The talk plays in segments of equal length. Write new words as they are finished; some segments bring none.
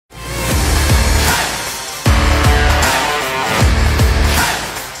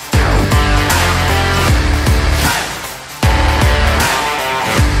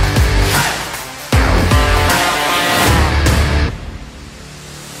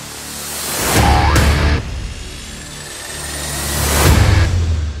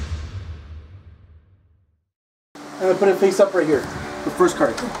put it face up right here. The first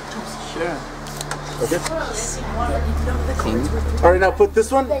card. Sure. Okay. Alright, now put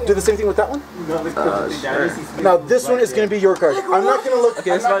this one. Do the same thing with that one. Sure. Now this one is going to be your card. I'm not going to look.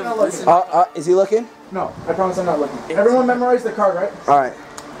 Okay, I'm not gonna look. Is he looking? No, I promise I'm not looking. Everyone memorize the card, right? Alright.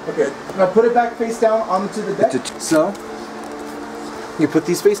 Okay. Now put it back face down onto the deck. So, you put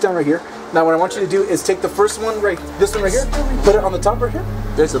these face down right here. Now what I want you to do is take the first one right, this one right here, put it on the top right here.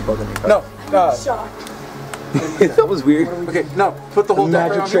 There's a bug in it. No. That was weird. Okay, no, put the whole deck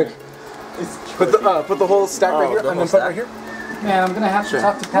magic right trick. Here. Put the whole stack right here, and then put right here. Man, I'm gonna have to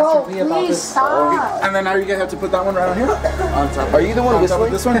talk to Pastor Lee about this. Stop. Okay. And then now you're gonna have to put that one right on here. On top. Are you the one on top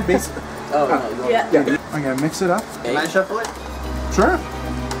whistling? of this one, base. Oh, no. Yeah. I'm gonna mix it up. Can I shuffle it? Sure.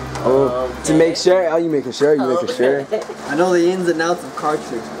 Oh, to make sure. Oh, you making sure? You making sure? I know the ins and outs of card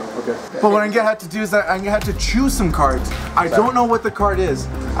tricks, bro. Okay. But what I'm gonna have to do is that I'm gonna have to choose some cards. I don't know what the card is.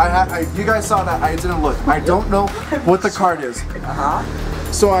 You guys saw that. I didn't look. I don't know what the card is.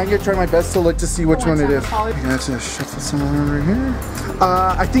 So I'm gonna try my best to look to see which one it is. I'm gonna have to shuffle some around right here.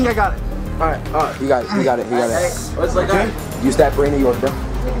 I think I got it. All right. You got it. You got it. You got it. What's like Okay. Use that brain of yours, bro.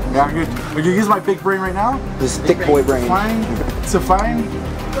 Yeah, I'm gonna use my big brain right now. This thick boy brain. Find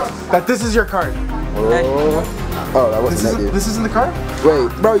that this is your card. Oh, that wasn't that dude. This isn't the card?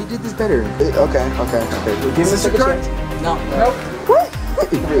 Wait, bro, you did this better. Okay. Give me a Is this your second card? chance. No. Nope. What?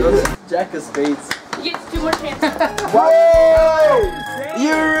 Jack of spades. He gets 2 more chances. Whoa!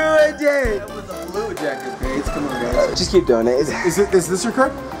 You ruined it. That was a blue jack of spades. Come on, guys. Just keep doing it. Is this your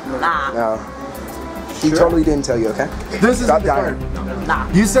card? Nah. No. He totally didn't tell you, okay? This is the Stop card. Nah.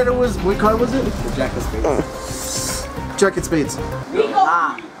 You said it was, what card was it? The jack of spades. Jack of spades.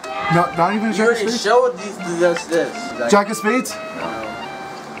 Nah. No, not even You Jack of already spades? showed these this. Jack of spades?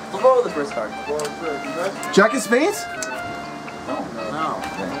 Flip over the first card. Jack of spades? No.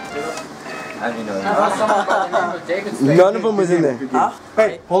 I didn't know None of them was in there.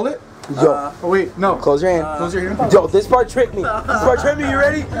 Hey, hold it. Yo, Oh wait, no. close your hand. Close your hand. Yo, this part tricked me. This part tricked me. You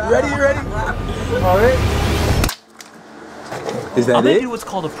ready? You ready? You ready? All right. Is that I'm gonna it? do what's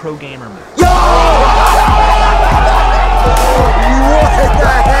called a pro gamer move. Yo! What the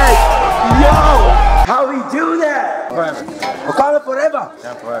heck? Yo! How we do that? Forever. Wakanda forever.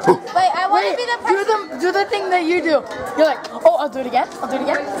 Yeah, forever. Wait, I want to be the person. Do the thing that you do. You're like, oh, I'll do it again. I'll do it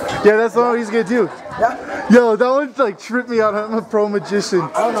again. Yeah, that's what he's gonna do. Yeah. Yo, that one like tripped me out. I'm a pro magician.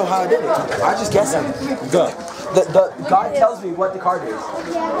 I don't know how I did it. I just guessed it. The God tells me what the card is.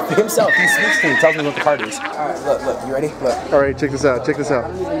 For himself, he speaks to me, tells me what the card is. Alright, look, you ready? Look. All right, check this out. Check this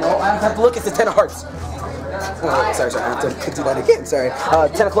out. Oh, I have to look, it's the 10 of hearts. Oh, sorry, I have to do that again, sorry.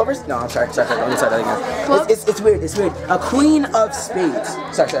 10 of clovers? No, I'm sorry, let me try that again. It's weird, it's weird. A queen of spades.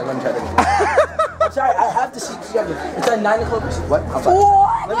 Sorry, let me try that again. I'm sorry, I have to see. It's a 9 of clovers. What? I'm sorry.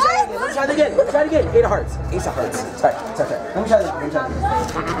 What? Let me try that again. 8 of hearts. Ace of hearts. Sorry. Let me try that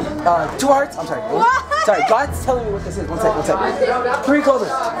again. 2 hearts? I'm sorry. What? Sorry, God's telling me what this is. One sec. 3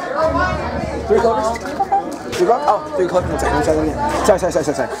 clovers. 3 clovers? 3 clovers? Oh, 3 clovers. One sec. Let me try that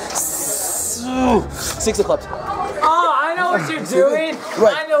again. Sorry. 6 of clubs. Oh, I know what you're doing.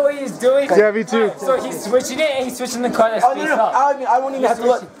 What? I know what he's doing. Yeah, me too. So he's switching it and he's switching the card that's Oh, face no. up. I won't even have to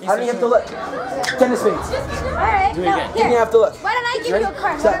look. I don't even have to look. 10 of spades. Alright, no, You didn't here. have to look. Why don't I give you a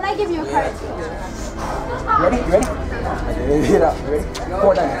card? Why don't I give you a card? You ready? Get up. You ready?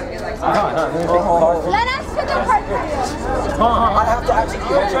 4 diamonds. Let us pick a card for you. I have to actually do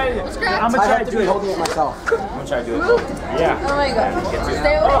it. I'm I gonna try have to to do be it. holding it myself. I'm gonna try to do it. Yeah. Oh my god.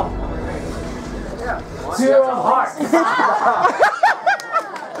 Stay away. 2 of hearts.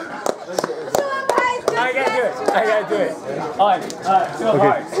 I gotta do it. Alright, 2 of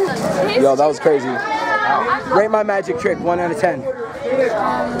hearts. Yo, that was crazy. Rate my magic trick 1 out of 10. It's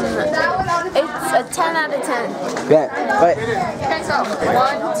a 10 out of 10. Bet. But, Okay, so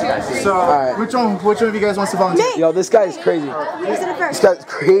 1, 2, 3. So, Alright. which one of you guys wants to volunteer? yo, this guy is crazy. This guy's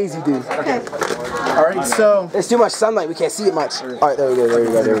crazy, dude. All right, so There's too much sunlight. We can't see it much. Alright, there we go.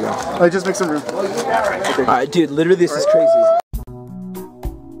 let's just make some room. Alright, dude, literally this is crazy.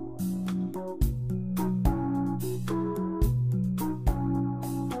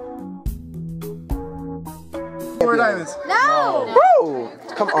 4 diamonds. No! Bro,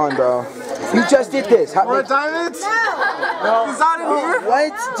 come on, bro. You just did this. 4 diamonds? No! He's out of here.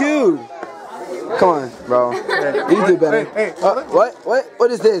 What, dude? Come on, bro. You can do better. Hey,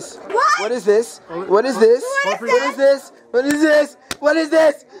 What is this? What? What is this? What is this? What What is this? What is this? What is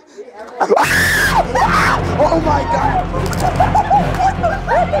this? Oh my god!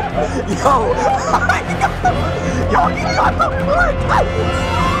 Yo! Yo, he got the 4 diamonds!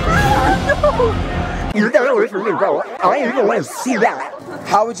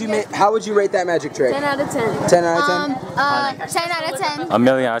 How would you rate that magic trick? 10 out of 10. 10 out of 10? 10 out of 10. A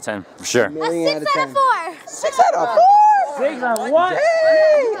million out of 10, for sure. Million out of 10. 4. 6 out of 4. 6 out of what?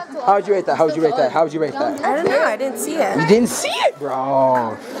 Hey! How would you rate that? How would you rate that? How would you rate that? I don't know. I didn't see it. You didn't see it,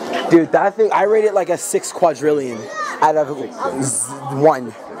 bro. Dude, that thing, I rate it like a 6 quadrillion out of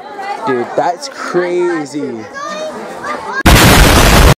 1. Dude, that's crazy.